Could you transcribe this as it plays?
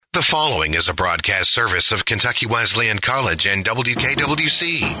The following is a broadcast service of Kentucky Wesleyan College and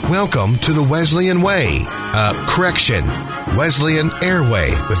WKWC. Welcome to the Wesleyan Way. Wesleyan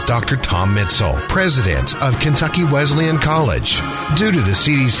Airway with Dr. Tom Mitzel, President of Kentucky Wesleyan College. Due to the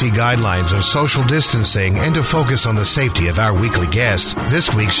CDC guidelines of social distancing and to focus on the safety of our weekly guests,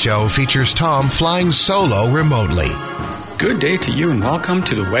 this week's show features Tom flying solo remotely. Good day to you and welcome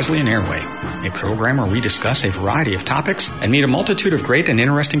to the Wesleyan Airway, a program where we discuss a variety of topics and meet a multitude of great and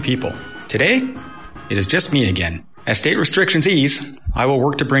interesting people. Today, it is just me again. As state restrictions ease, I will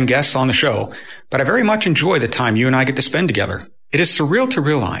work to bring guests on the show, but I very much enjoy the time you and I get to spend together. It is surreal to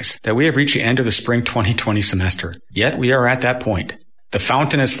realize that we have reached the end of the spring 2020 semester, yet we are at that point. The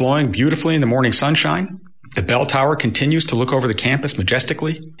fountain is flowing beautifully in the morning sunshine, the bell tower continues to look over the campus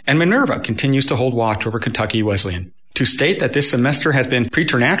majestically, and Minerva continues to hold watch over Kentucky Wesleyan. To state that this semester has been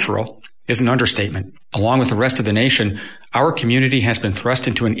preternatural is an understatement. Along with the rest of the nation, our community has been thrust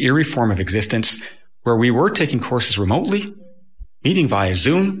into an eerie form of existence where we were taking courses remotely, meeting via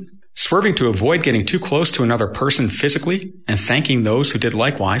Zoom, swerving to avoid getting too close to another person physically, and thanking those who did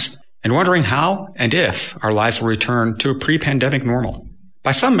likewise, and wondering how and if our lives will return to a pre-pandemic normal.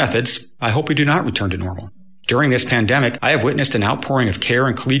 By some methods, I hope we do not return to normal. During this pandemic, I have witnessed an outpouring of care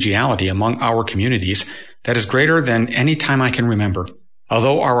and collegiality among our communities that is greater than any time I can remember.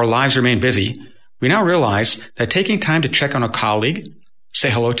 Although our lives remain busy, we now realize that taking time to check on a colleague, say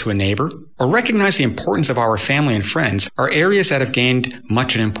hello to a neighbor, or recognize the importance of our family and friends are areas that have gained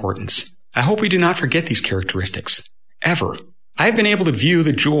much in importance. I hope we do not forget these characteristics, ever. I have been able to view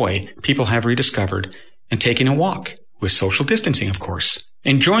the joy people have rediscovered in taking a walk, with social distancing, of course,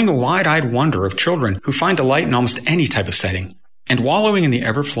 enjoying the wide-eyed wonder of children who find delight in almost any type of setting, and wallowing in the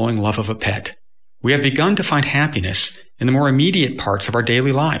ever-flowing love of a pet. We have begun to find happiness in the more immediate parts of our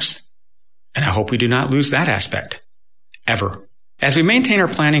daily lives. And I hope we do not lose that aspect. Ever. As we maintain our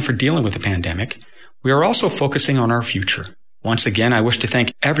planning for dealing with the pandemic, we are also focusing on our future. Once again, I wish to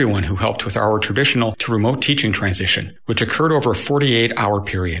thank everyone who helped with our traditional to remote teaching transition, which occurred over a 48-hour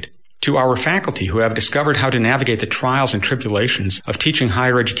period. To our faculty who have discovered how to navigate the trials and tribulations of teaching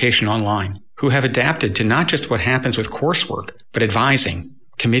higher education online, who have adapted to not just what happens with coursework, but advising,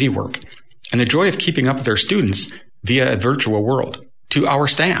 committee work, and the joy of keeping up with their students via a virtual world. To our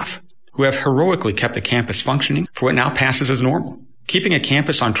staff, who have heroically kept the campus functioning for what now passes as normal. Keeping a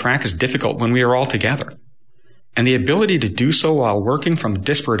campus on track is difficult when we are all together. And the ability to do so while working from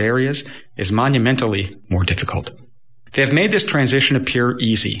disparate areas is monumentally more difficult. They have made this transition appear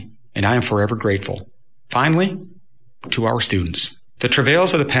easy, and I am forever grateful. Finally, to our students. The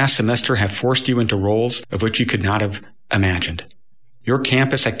travails of the past semester have forced you into roles of which you could not have imagined. Your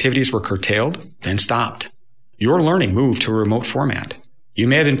campus activities were curtailed, then stopped. Your learning moved to a remote format. You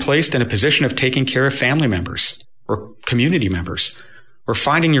may have been placed in a position of taking care of family members or community members or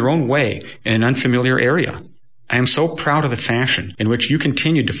finding your own way in an unfamiliar area. I am so proud of the fashion in which you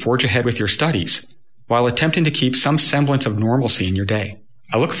continued to forge ahead with your studies while attempting to keep some semblance of normalcy in your day.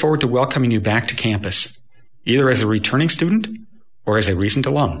 I look forward to welcoming you back to campus, either as a returning student or as a recent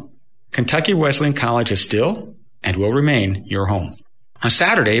alum. Kentucky Wesleyan College is still and will remain your home. On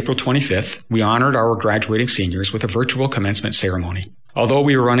Saturday, April 25th, we honored our graduating seniors with a virtual commencement ceremony. Although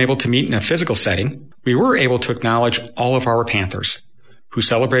we were unable to meet in a physical setting, we were able to acknowledge all of our Panthers, who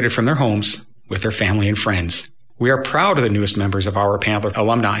celebrated from their homes with their family and friends. We are proud of the newest members of our Panther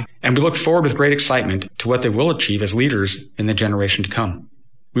alumni, and we look forward with great excitement to what they will achieve as leaders in the generation to come.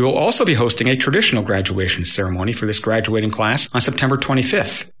 We will also be hosting a traditional graduation ceremony for this graduating class on September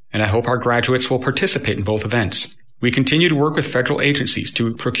 25th, and I hope our graduates will participate in both events. We continue to work with federal agencies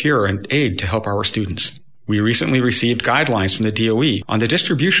to procure and aid to help our students. We recently received guidelines from the DOE on the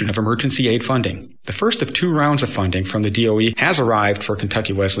distribution of emergency aid funding. The first of 2 rounds of funding from the DOE has arrived for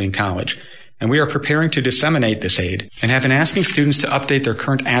Kentucky Wesleyan College, and we are preparing to disseminate this aid and have been asking students to update their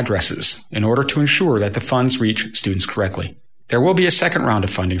current addresses in order to ensure that the funds reach students correctly. There will be a second round of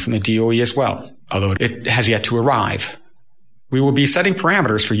funding from the DOE as well, although it has yet to arrive. We will be setting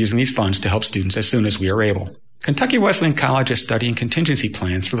parameters for using these funds to help students as soon as we are able. Kentucky Wesleyan College is studying contingency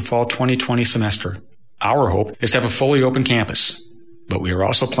plans for the fall 2020 semester. Our hope is to have a fully open campus, but we are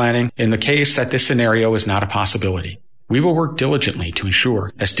also planning in the case that this scenario is not a possibility. We will work diligently to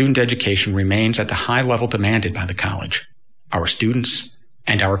ensure that student education remains at the high level demanded by the college, our students,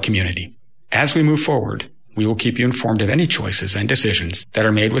 and our community. As we move forward, we will keep you informed of any choices and decisions that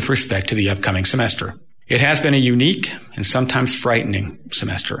are made with respect to the upcoming semester. It has been a unique and sometimes frightening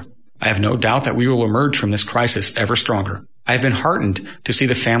semester. I have no doubt that we will emerge from this crisis ever stronger. I have been heartened to see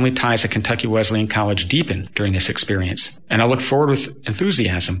the family ties at Kentucky Wesleyan College deepen during this experience, and I look forward with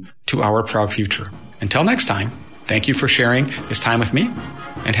enthusiasm to our proud future. Until next time, Thank you for sharing this time with me,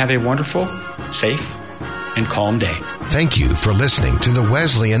 and have a wonderful, safe, and calm day. Thank you for listening to the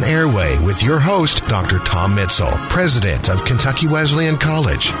Wesleyan Airway with your host, Dr. Tom Mitzel, President of Kentucky Wesleyan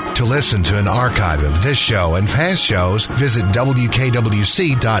College. To listen to an archive of this show and past shows, visit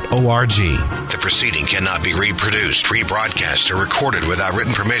wkwc.org. The proceeding cannot be reproduced, rebroadcast, or recorded without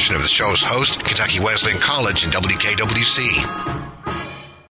written permission of the show's host, Kentucky Wesleyan College, and WKWC.